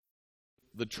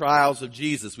the trials of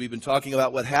Jesus. We've been talking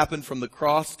about what happened from the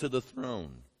cross to the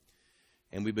throne.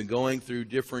 And we've been going through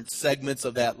different segments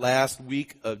of that last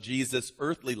week of Jesus'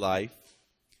 earthly life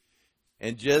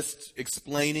and just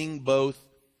explaining both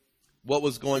what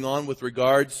was going on with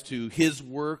regards to his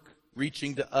work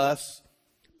reaching to us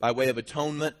by way of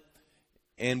atonement.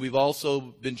 And we've also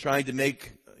been trying to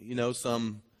make,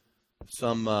 some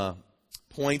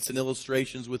points and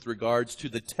illustrations with regards to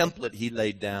the template he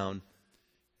laid down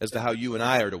as to how you and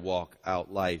I are to walk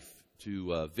out life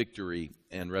to victory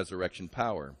and resurrection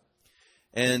power.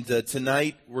 And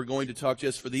tonight we're going to talk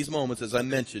just for these moments, as I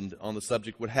mentioned, on the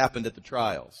subject what happened at the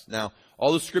trials. Now,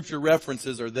 all the scripture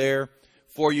references are there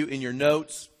for you in your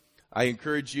notes. I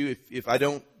encourage you, if I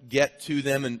don't get to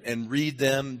them and read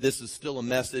them, this is still a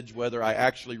message whether I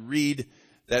actually read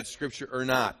that scripture or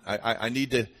not. I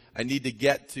need to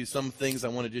get to some things I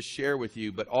want to just share with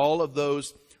you. But all of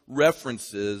those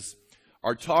references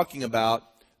are talking about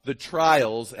the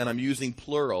trials, and I'm using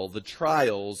plural, the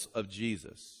trials of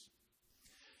Jesus.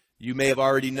 You may have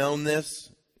already known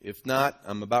this. If not,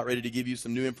 I'm about ready to give you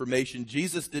some new information.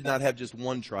 Jesus did not have just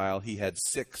one trial. He had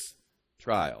 6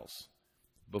 trials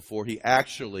before he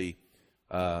actually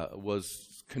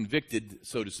was convicted,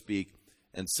 so to speak,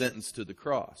 and sentenced to the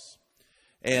cross.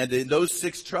 And in those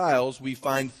 6 trials, we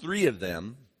find 3 of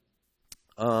them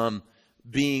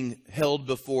being held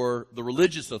before the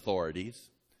religious authorities,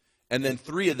 and then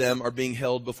 3 of them are being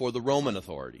held before the Roman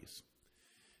authorities.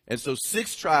 And so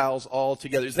 6 trials all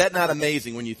together. Is that not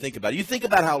amazing when you think about it? You think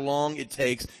about how long it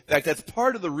takes. In fact, that's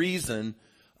part of the reason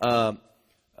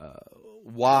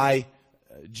why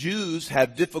Jews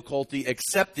have difficulty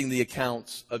accepting the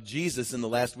accounts of Jesus in the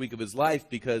last week of his life,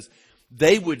 because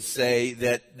they would say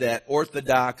that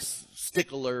Orthodox,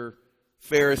 stickler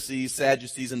Pharisees,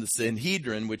 Sadducees, and the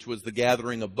Sanhedrin, which was the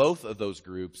gathering of both of those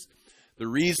groups, the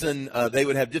reason they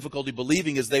would have difficulty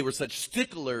believing is they were such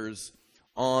sticklers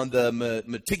on the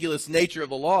meticulous nature of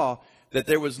the law that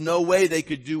there was no way they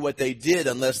could do what they did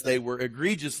unless they were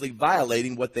egregiously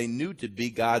violating what they knew to be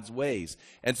God's ways.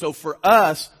 And so for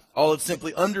us, all it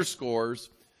simply underscores,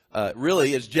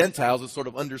 really as Gentiles, it sort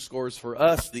of underscores for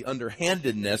us the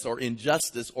underhandedness or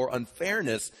injustice or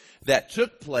unfairness that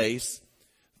took place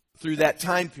through that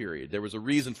time period. There was a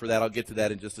reason for that. I'll get to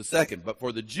that in just a second. But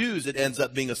for the Jews, it ends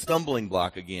up being a stumbling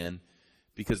block again,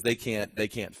 because they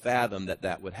can't fathom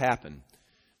that would happen.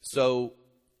 So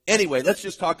anyway, let's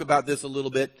just talk about this a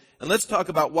little bit, and let's talk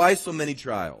about why so many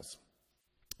trials.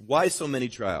 Why so many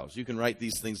trials? You can write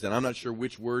these things down. I'm not sure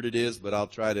which word it is, but I'll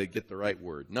try to get the right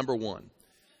word. Number 1,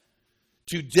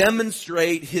 to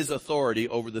demonstrate his authority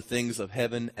over the things of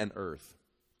heaven and earth.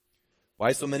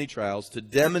 Why so many trials? To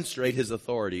demonstrate his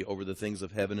authority over the things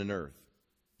of heaven and earth.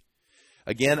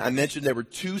 Again, I mentioned there were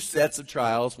 2 sets of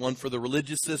trials, one for the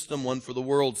religious system, one for the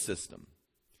world system.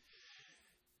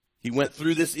 He went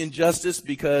through this injustice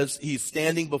because he's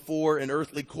standing before an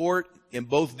earthly court in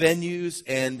both venues,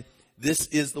 and this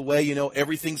is the way,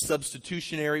 everything's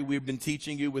substitutionary. We've been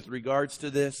teaching you with regards to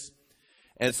this.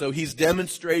 And so he's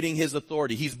demonstrating his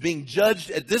authority. He's being judged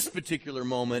at this particular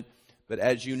moment, but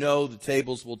as you know, the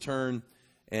tables will turn,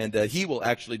 and he will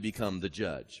actually become the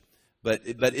judge. But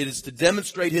it is to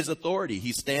demonstrate his authority.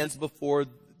 He stands before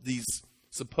these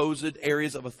supposed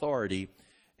areas of authority,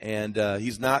 and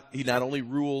he not only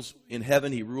rules in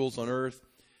heaven, he rules on earth.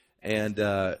 And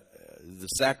the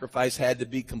sacrifice had to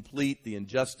be complete. The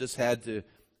injustice had to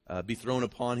be thrown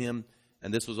upon him,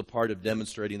 and this was a part of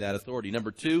demonstrating that authority.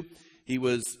 Number 2, he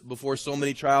was before so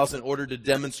many trials in order to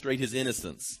demonstrate his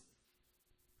innocence.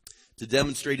 To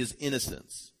demonstrate his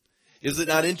innocence. Is it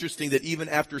not interesting that even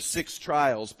after 6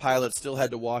 trials, Pilate still had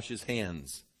to wash his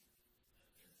hands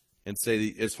and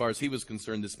say, as far as he was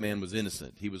concerned, this man was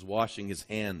innocent. He was washing his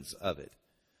hands of it.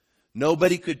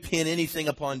 Nobody could pin anything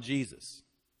upon Jesus.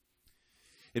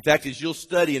 In fact, as you'll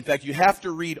study, you have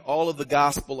to read all of the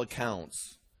gospel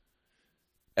accounts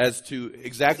as to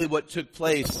exactly what took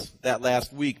place that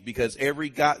last week, because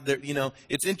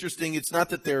it's interesting. It's not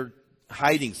that they're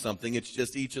hiding something. It's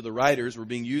just each of the writers were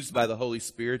being used by the Holy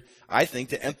Spirit, I think,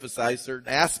 to emphasize certain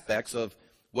aspects of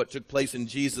what took place in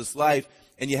Jesus' life.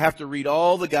 And you have to read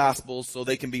all the Gospels so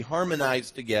they can be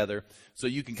harmonized together so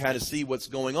you can kind of see what's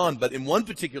going on. But in one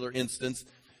particular instance,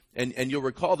 and you'll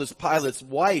recall this, Pilate's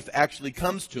wife actually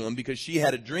comes to him because she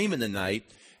had a dream in the night.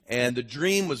 And the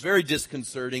dream was very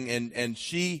disconcerting, and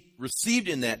she received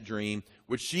in that dream,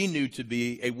 which she knew to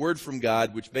be a word from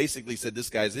God, which basically said this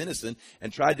guy's innocent,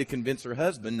 and tried to convince her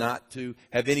husband not to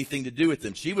have anything to do with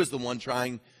him. She was the one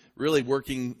really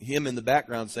working him in the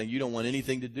background, saying, you don't want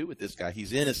anything to do with this guy.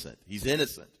 He's innocent. He's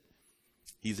innocent.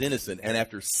 He's innocent. And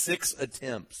after 6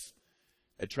 attempts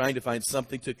at trying to find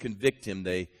something to convict him.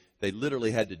 They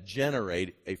literally had to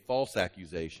generate a false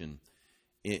accusation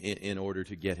in order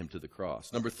to get him to the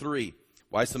cross. Number 3,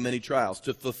 why so many trials?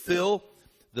 To fulfill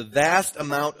the vast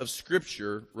amount of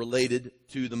Scripture related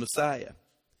to the Messiah.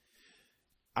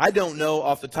 I don't know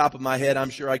off the top of my head, I'm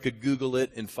sure I could Google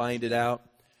it and find it out,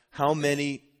 how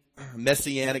many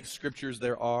messianic scriptures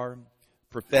there are,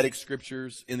 prophetic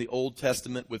scriptures in the Old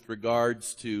Testament with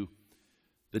regards to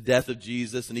the death of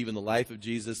Jesus and even the life of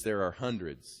Jesus. There are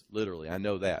hundreds, literally. I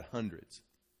know that, hundreds.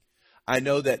 I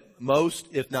know that most,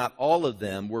 if not all of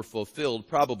them, were fulfilled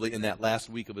probably in that last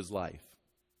week of his life.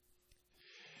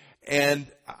 And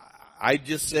I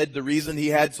just said the reason he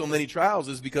had so many trials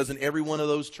is because in every one of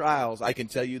those trials, I can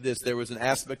tell you this, there was an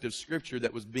aspect of Scripture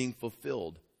that was being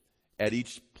fulfilled at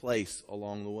each place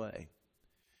along the way.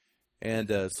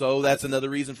 And so that's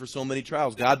another reason for so many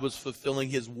trials. God was fulfilling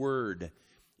His Word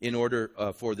in order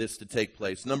for this to take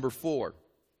place. Number 4,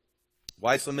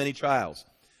 why so many trials?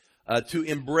 To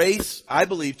embrace, I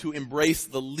believe, to embrace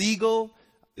the legal,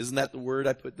 isn't that the word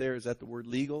I put there? Is that the word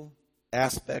legal?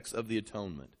 Aspects of the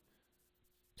atonement.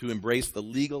 To embrace the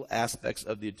legal aspects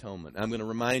of the atonement. I'm going to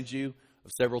remind you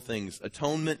of several things.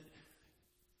 Atonement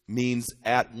means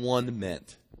at one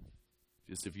meant.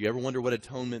 Just if you ever wonder what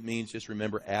atonement means, just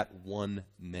remember at one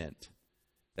meant.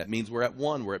 That means we're at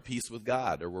one, we're at peace with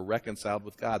God, or we're reconciled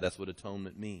with God. That's what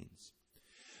atonement means.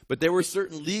 But there were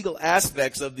certain legal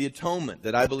aspects of the atonement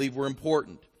that I believe were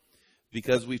important.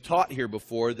 Because we've taught here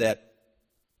before that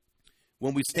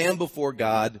when we stand before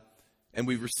God and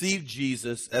we've received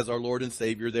Jesus as our Lord and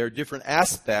Savior, there are different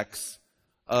aspects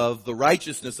of the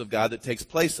righteousness of God that takes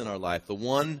place in our life. The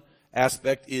one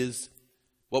aspect is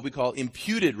what we call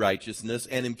imputed righteousness,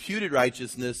 and imputed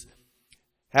righteousness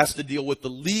has to deal with the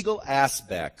legal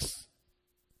aspects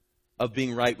of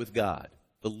being right with God.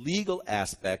 The legal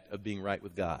aspect of being right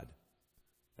with God.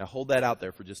 Now hold that out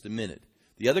there for just a minute.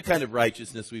 The other kind of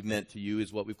righteousness we've meant to you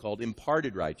is what we've called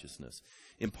imparted righteousness.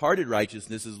 Imparted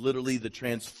righteousness is literally the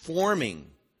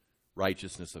transforming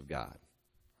righteousness of God.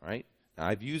 All right? Now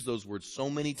I've used those words so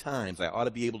many times, I ought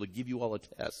to be able to give you all a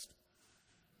test.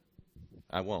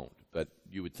 I won't, but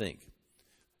you would think.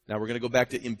 Now we're going to go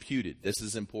back to imputed. This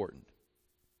is important.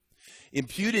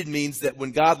 Imputed means that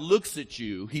when God looks at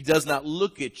you, He does not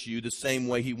look at you the same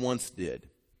way He once did.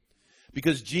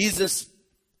 Because Jesus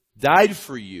died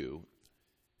for you,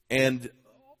 and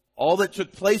all that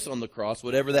took place on the cross,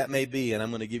 whatever that may be, and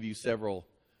I'm going to give you several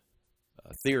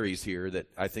theories here that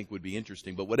I think would be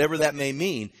interesting, but whatever that may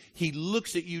mean, He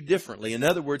looks at you differently. In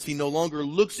other words, He no longer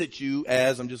looks at you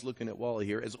as, I'm just looking at Wally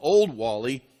here, as old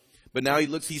Wally, but now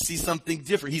He sees something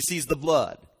different. He sees the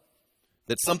blood.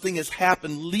 That something has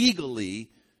happened legally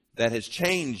that has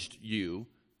changed you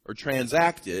or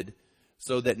transacted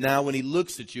so that now when He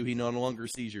looks at you, He no longer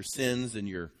sees your sins and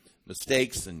your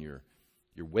mistakes and your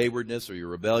waywardness or your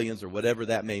rebellions or whatever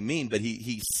that may mean, but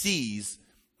he sees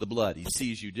the blood. He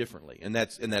sees you differently. And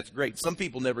that's great. Some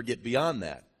people never get beyond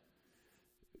that.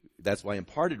 That's why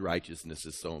imparted righteousness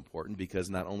is so important, because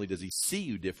not only does He see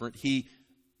you different, He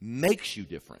makes you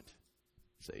different.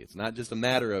 Say, it's not just a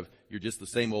matter of you're just the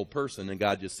same old person and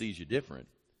God just sees you different,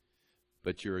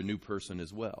 but you're a new person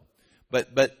as well.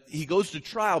 But He goes to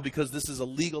trial because this is a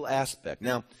legal aspect.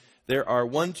 Now, there are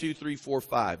 1, 2, 3, 4,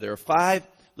 5. There are 5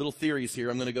 little theories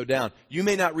here. I'm going to go down. You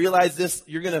may not realize this.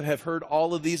 You're going to have heard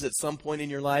all of these at some point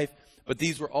in your life, but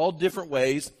these were all different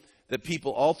ways that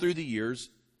people all through the years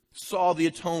saw the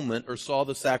atonement or saw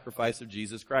the sacrifice of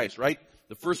Jesus Christ, right?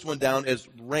 The first one down is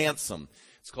ransom.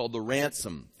 It's called the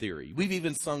ransom theory. We've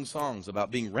even sung songs about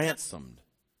being ransomed,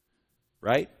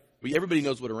 right? Well, everybody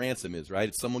knows what a ransom is, right?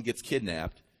 If someone gets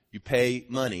kidnapped, you pay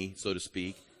money, so to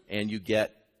speak, and you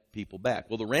get people back.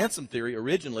 Well, the ransom theory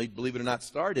originally, believe it or not,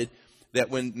 started that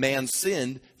when man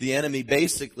sinned, the enemy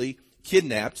basically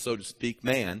kidnapped, so to speak,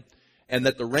 man, and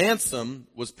that the ransom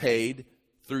was paid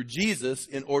through Jesus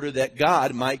in order that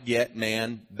God might get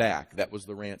man back. That was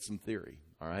the ransom theory,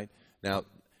 all right? Now,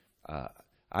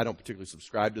 I don't particularly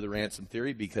subscribe to the ransom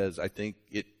theory because I think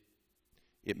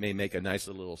it may make a nice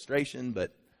little illustration,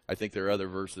 but I think there are other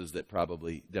verses that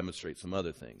probably demonstrate some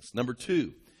other things. Number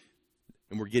 2,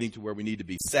 and we're getting to where we need to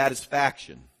be,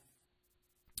 satisfaction.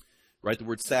 Write the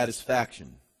word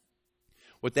satisfaction.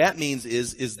 What that means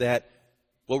is that,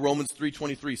 well, Romans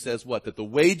 3:23 says what? That the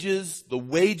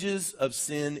wages of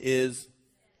sin is.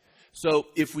 So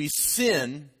if we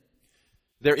sin,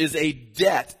 there is a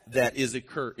debt that is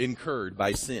incurred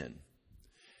by sin.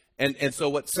 And so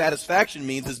what satisfaction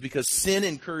means is because sin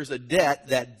incurs a debt,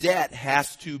 that debt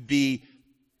has to be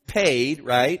paid,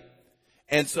 right?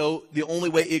 And so the only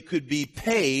way it could be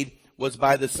paid was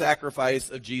by the sacrifice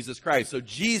of Jesus Christ. So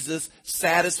Jesus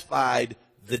satisfied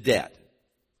the debt.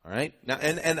 All right? Now,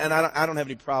 and I don't have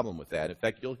any problem with that. In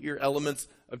fact, you'll hear elements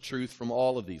of truth from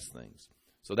all of these things.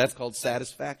 So that's called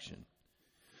satisfaction.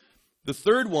 The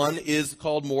third one is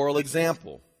called moral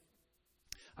example.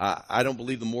 I don't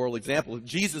believe the moral example.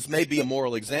 Jesus may be a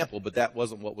moral example, but that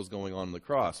wasn't what was going on the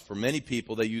cross. For many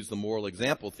people, they use the moral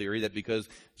example theory that because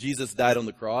Jesus died on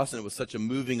the cross and it was such a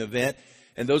moving event,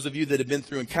 and those of you that have been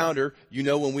through Encounter, you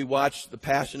know when we watch the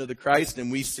Passion of the Christ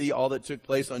and we see all that took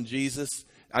place on Jesus,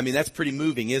 I mean, that's pretty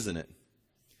moving, isn't it?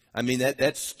 I mean,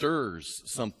 that stirs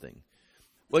something.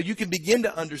 Well, you can begin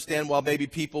to understand why maybe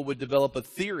people would develop a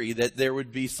theory that there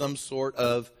would be some sort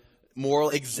of moral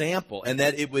example, and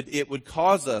that it would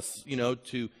cause us,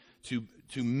 to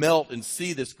melt and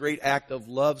see this great act of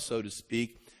love, so to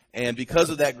speak. And because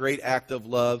of that great act of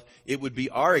love, it would be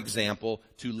our example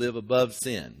to live above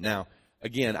sin. Now,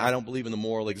 again, I don't believe in the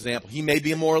moral example. He may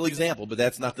be a moral example, but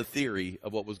that's not the theory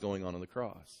of what was going on the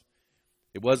cross.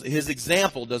 It was his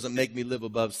example doesn't make me live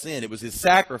above sin. It was his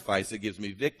sacrifice that gives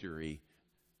me victory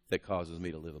that causes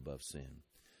me to live above sin.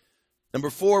 Number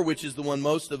 4, which is the one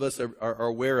most of us are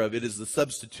aware of, it is the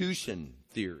substitution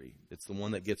theory. It's the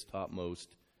one that gets taught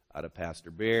most out of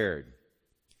Pastor Baird.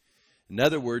 In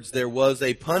other words, there was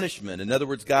a punishment. In other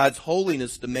words, God's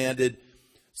holiness demanded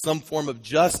some form of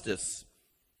justice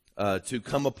to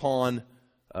come upon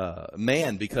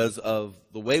man because of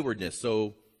the waywardness.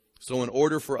 So in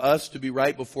order for us to be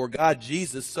right before God,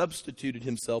 Jesus substituted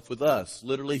himself with us.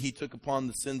 Literally, he took upon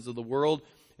the sins of the world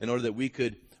in order that we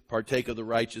could partake of the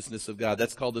righteousness of God.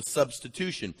 That's called the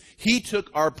substitution. He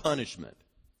took our punishment.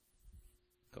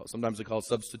 Sometimes they call it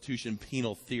substitution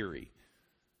penal theory.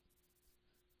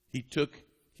 He took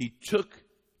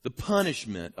the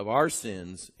punishment of our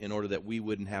sins in order that we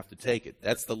wouldn't have to take it.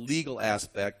 That's the legal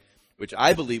aspect, which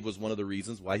I believe was one of the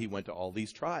reasons why he went to all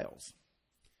these trials.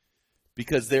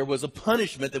 Because there was a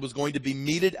punishment that was going to be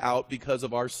meted out because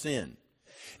of our sin.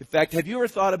 In fact, have you ever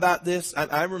thought about this?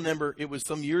 I remember it was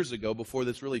some years ago before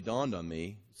this really dawned on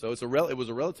me. So it was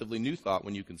a relatively new thought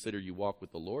when you consider you walk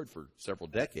with the Lord for several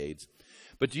decades.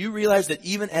 But do you realize that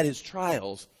even at his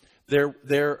trials, there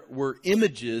were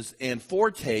images and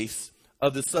foretastes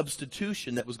of the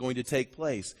substitution that was going to take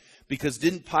place? Because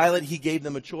didn't Pilate, he gave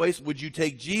them a choice. Would you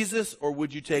take Jesus or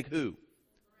would you take who?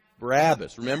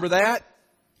 Barabbas. Remember that?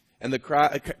 And the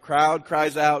crowd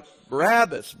cries out,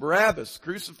 Barabbas, Barabbas,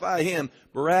 crucify him,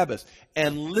 Barabbas.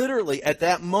 And literally at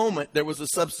that moment, there was a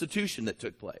substitution that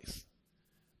took place.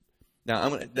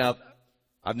 Now,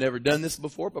 I've never done this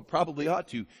before, but probably ought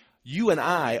to. You and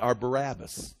I are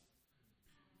Barabbas.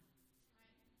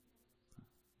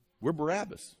 We're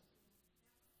Barabbas.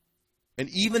 And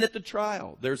even at the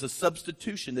trial, there's a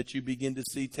substitution that you begin to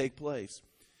see take place.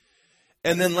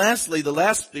 And then lastly, the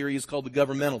last theory is called the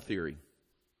governmental theory.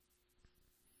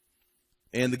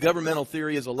 And the governmental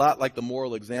theory is a lot like the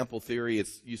moral example theory.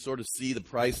 It's you sort of see the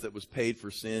price that was paid for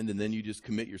sin, and then you just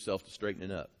commit yourself to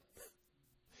straightening up.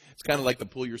 It's kind of like the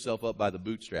pull yourself up by the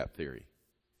bootstrap theory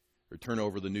or turn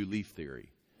over the new leaf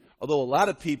theory. Although a lot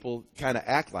of people kind of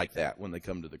act like that when they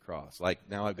come to the cross. Like,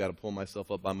 now I've got to pull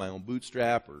myself up by my own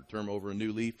bootstrap or turn over a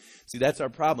new leaf. See, that's our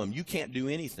problem. You can't do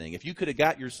anything. If you could have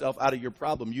got yourself out of your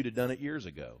problem, you'd have done it years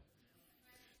ago.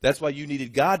 That's why you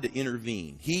needed God to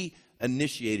intervene. He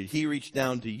initiated. He reached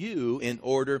down to you in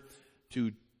order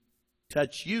to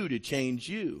touch you, to change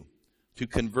you, to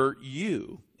convert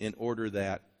you in order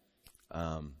that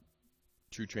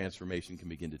true transformation can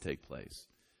begin to take place.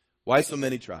 Why so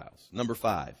many trials? Number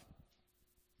 5,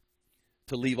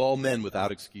 to leave all men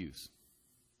without excuse.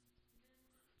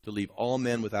 To leave all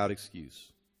men without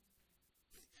excuse.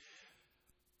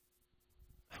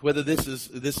 Whether this is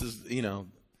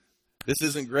this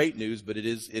isn't great news, but it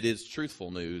is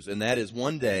truthful news, and that is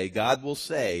one day God will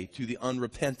say to the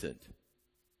unrepentant,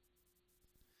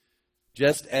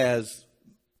 just as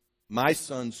my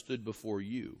son stood before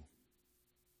you,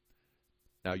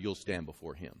 now you'll stand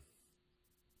before him.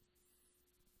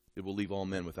 It will leave all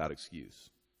men without excuse.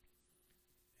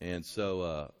 And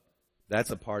so that's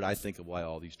a part, I think, of why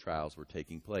all these trials were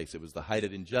taking place. It was the height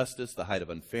of injustice, the height of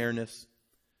unfairness.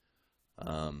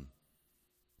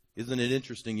 Isn't it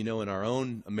interesting, in our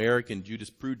own American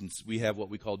jurisprudence, we have what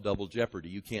we call double jeopardy.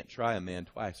 You can't try a man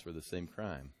twice for the same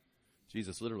crime.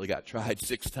 Jesus literally got tried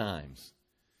 6 times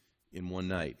in one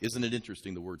night. Isn't it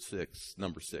interesting, the word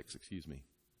number 6.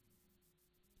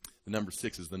 The number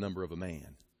 6 is the number of a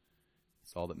man.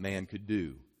 It's all that man could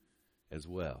do as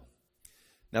well.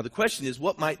 Now the question is,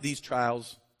 what might these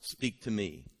trials speak to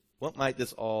me? What might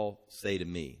this all say to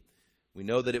me? We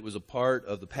know that it was a part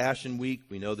of the Passion Week.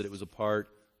 We know that it was a part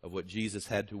of what Jesus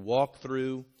had to walk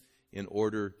through in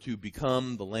order to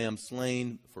become the lamb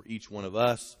slain for each one of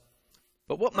us.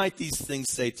 But what might these things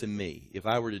say to me if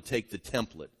I were to take the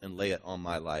template and lay it on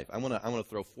my life? I want to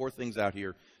throw 4 things out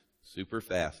here super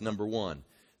fast. Number 1,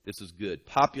 this is good.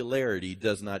 Popularity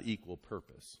does not equal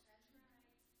purpose.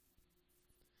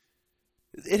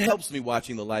 It helps me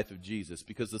watching the life of Jesus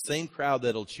because the same crowd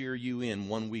that'll cheer you in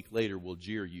 1 week later will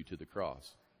jeer you to the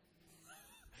cross.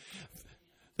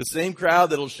 The same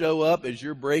crowd that'll show up as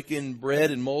you're breaking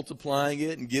bread and multiplying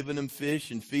it and giving them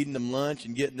fish and feeding them lunch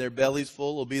and getting their bellies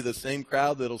full will be the same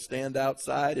crowd that'll stand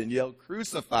outside and yell,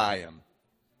 "Crucify him."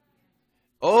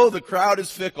 Oh, the crowd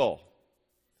is fickle.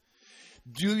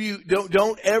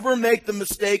 Don't ever make the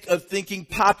mistake of thinking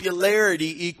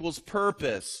popularity equals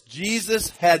purpose. Jesus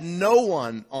had no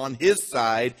one on his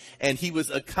side, and he was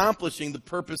accomplishing the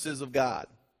purposes of God.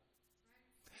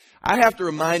 I have to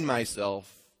remind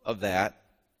myself of that.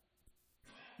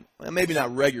 Well, maybe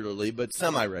not regularly, but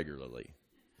semi-regularly.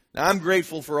 Now, I'm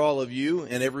grateful for all of you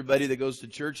and everybody that goes to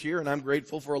church here, and I'm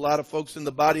grateful for a lot of folks in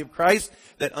the body of Christ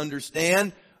that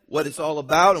understand what it's all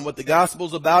about and what the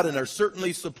gospel's about and are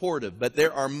certainly supportive. But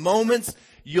there are moments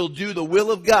you'll do the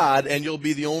will of God and you'll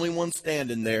be the only one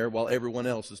standing there while everyone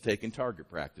else is taking target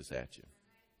practice at you.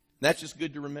 And that's just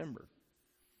good to remember.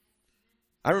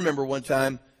 I remember one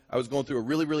time I was going through a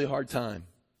really, really hard time.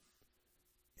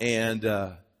 And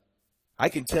I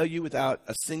can tell you without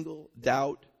a single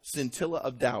scintilla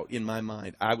of doubt in my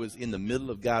mind, I was in the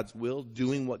middle of God's will,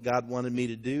 doing what God wanted me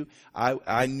to do.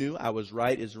 I knew I was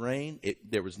right as rain.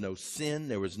 There was no sin.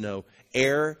 There was no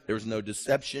error. There was no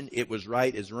deception. It was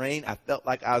right as rain. I felt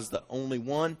like I was the only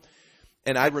one.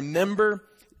 And I remember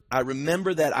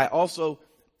that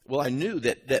I knew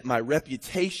that my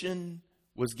reputation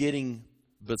was getting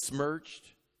besmirched.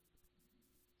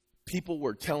 People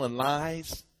were telling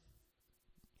lies.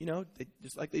 You know,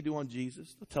 just like they do on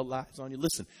Jesus. They'll tell lies on you.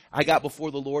 Listen, I got before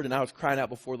the Lord and I was crying out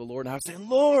before the Lord and I was saying,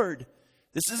 "Lord,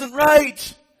 this isn't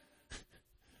right.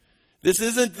 This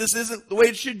isn't the way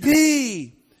it should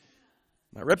be.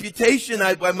 My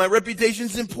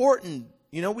reputation's important.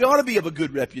 You know, we ought to be of a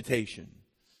good reputation.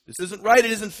 This isn't right.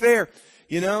 It isn't fair."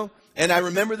 You know, and I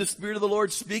remember the Spirit of the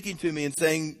Lord speaking to me and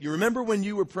saying, "You remember when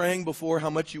you were praying before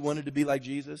how much you wanted to be like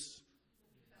Jesus?"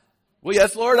 "Well,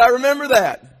 yes, Lord, I remember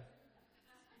that."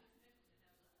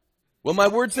 "Well, my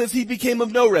word says he became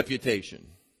of no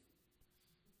reputation."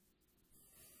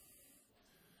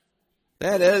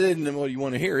 That isn't what you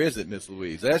want to hear, is it, Miss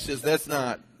Louise? That's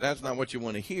not what you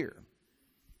want to hear.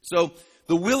 So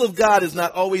the will of God is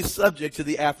not always subject to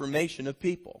the affirmation of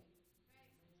people.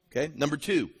 Okay. Number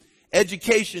 2,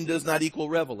 education does not equal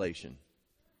revelation.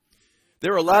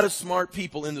 There are a lot of smart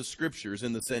people in the scriptures,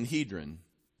 in the Sanhedrin,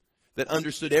 that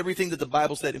understood everything that the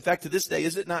Bible said. In fact, to this day,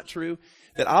 is it not true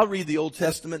that I'll read the Old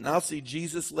Testament and I'll see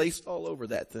Jesus laced all over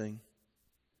that thing?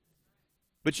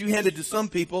 But you hand it to some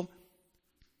people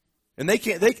and they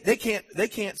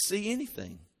can't see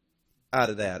anything out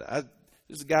of that.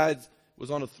 This guy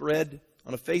was on a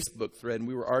Facebook thread, and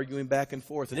we were arguing back and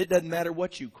forth. And it doesn't matter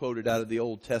what you quoted out of the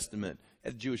Old Testament,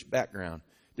 had a Jewish background.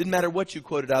 Didn't matter what you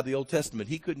quoted out of the Old Testament.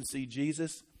 He couldn't see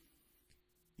Jesus.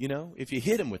 You know, if you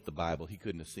hit him with the Bible, he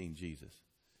couldn't have seen Jesus.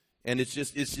 And it's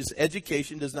just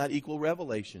education does not equal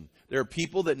revelation. There are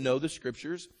people that know the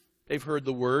scriptures. They've heard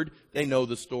the word. They know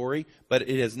the story. But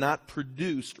it has not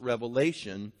produced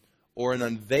revelation or an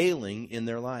unveiling in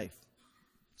their life.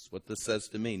 That's what this says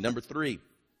to me. Number 3,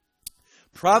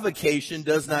 provocation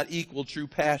does not equal true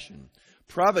passion.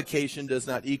 Provocation does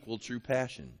not equal true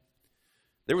passion.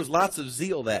 There was lots of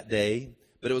zeal that day,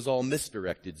 but it was all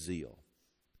misdirected zeal.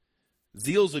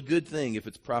 Zeal's a good thing if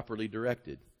it's properly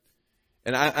directed.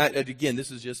 And again,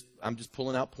 I'm just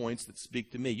pulling out points that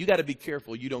speak to me. You got to be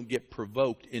careful you don't get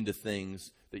provoked into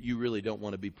things that you really don't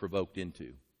want to be provoked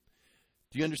into.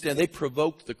 Do you understand? They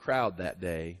provoked the crowd that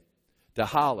day to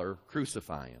holler,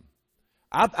 "Crucify him."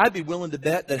 I'd be willing to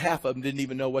bet that half of them didn't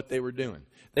even know what they were doing.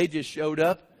 They just showed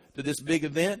up to this big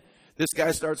event. This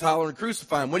guy starts hollering,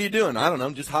 "Crucify him." "What are you doing?" "I don't know,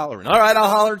 I'm just hollering." "All right, I'll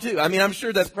holler too." I mean, I'm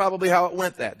sure that's probably how it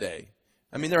went that day.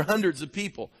 I mean, there are hundreds of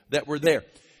people that were there.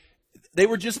 They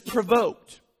were just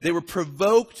provoked. They were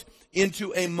provoked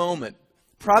into a moment.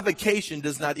 Provocation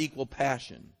does not equal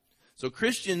passion. So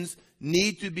Christians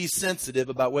need to be sensitive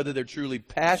about whether they're truly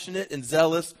passionate and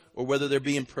zealous or whether they're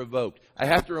being provoked. I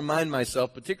have to remind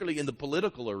myself, particularly in the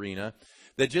political arena,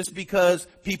 that just because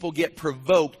people get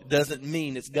provoked doesn't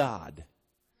mean it's God.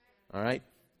 All right?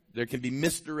 There can be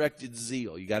misdirected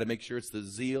zeal. You got to make sure it's the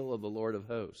zeal of the Lord of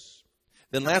hosts.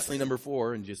 Then lastly, number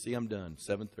 4, and you see I'm done,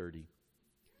 7:30.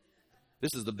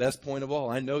 This is the best point of all.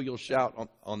 I know you'll shout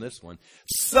on this one.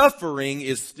 Suffering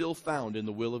is still found in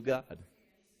the will of God.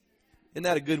 Isn't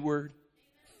that a good word?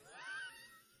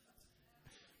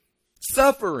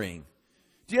 Suffering.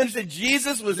 Do you understand?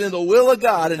 Jesus was in the will of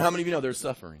God, and how many of you know there's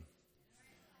suffering?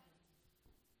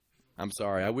 I'm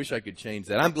sorry. I wish I could change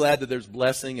that. I'm glad that there's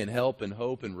blessing and help and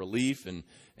hope and relief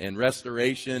and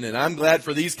restoration, and I'm glad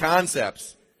for these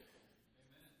concepts.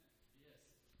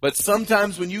 But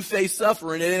sometimes when you face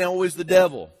suffering, it ain't always the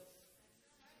devil.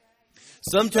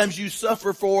 Sometimes you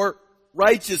suffer for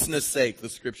righteousness' sake, the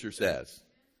Scripture says.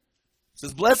 It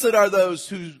says, blessed are those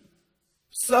who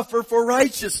suffer for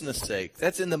righteousness' sake.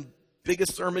 That's in the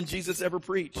biggest sermon Jesus ever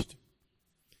preached.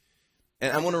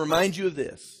 And I want to remind you of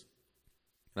this.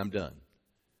 And I'm done.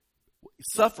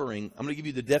 Suffering, I'm going to give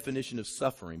you the definition of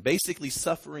suffering. Basically,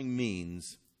 suffering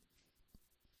means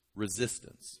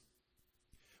resistance.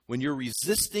 When you're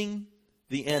resisting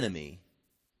the enemy,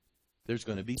 there's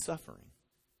going to be suffering.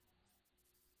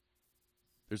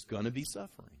 There's going to be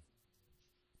suffering.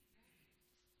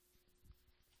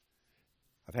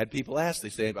 I've had people ask, they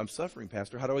say, I'm suffering,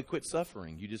 Pastor. How do I quit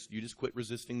suffering? You just quit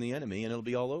resisting the enemy and it'll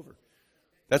be all over.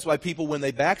 That's why people, when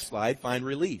they backslide, find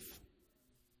relief.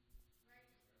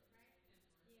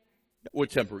 Well,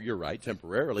 you're right,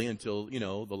 temporarily, until,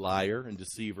 the liar and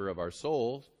deceiver of our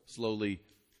soul slowly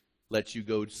lets you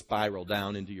go spiral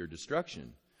down into your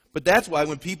destruction. But that's why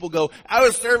when people go, I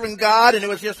was serving God and it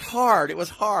was just hard. It was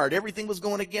hard. Everything was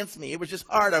going against me. It was just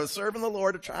hard. I was serving the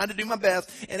Lord, trying to do my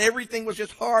best, and everything was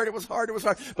just hard. It was hard. It was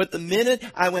hard. But the minute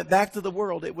I went back to the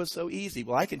world, it was so easy.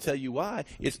 Well, I can tell you why.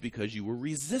 It's because you were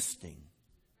resisting.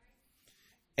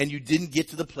 And you didn't get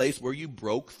to the place where you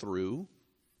broke through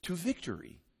to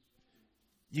victory.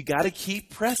 You got to keep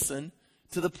pressing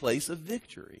to the place of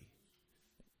victory.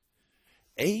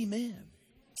 Amen.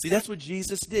 See, that's what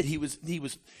Jesus did.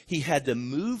 He had to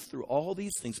move through all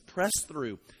these things, press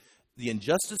through the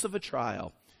injustice of a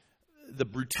trial, the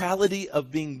brutality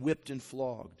of being whipped and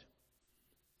flogged,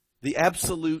 the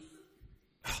absolute,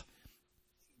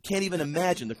 can't even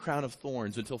imagine the crown of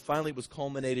thorns until finally it was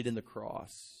culminated in the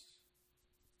cross.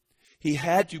 He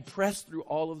had to press through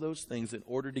all of those things in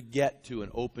order to get to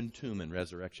an open tomb and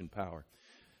resurrection power.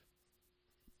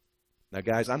 Now,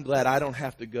 guys, I'm glad I don't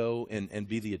have to go and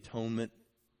be the atonement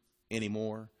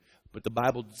anymore. But the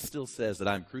Bible still says that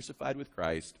I'm crucified with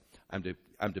Christ. I'm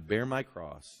to bear my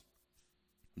cross.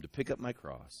 I'm to pick up my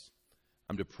cross.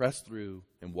 I'm to press through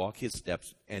and walk his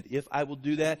steps. And if I will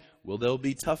do that, will there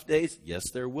be tough days? Yes,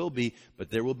 there will be. But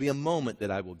there will be a moment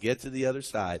that I will get to the other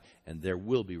side, and there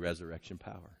will be resurrection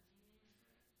power.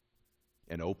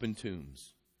 And open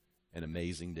tombs and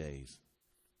amazing days.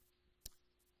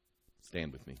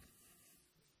 Stand with me.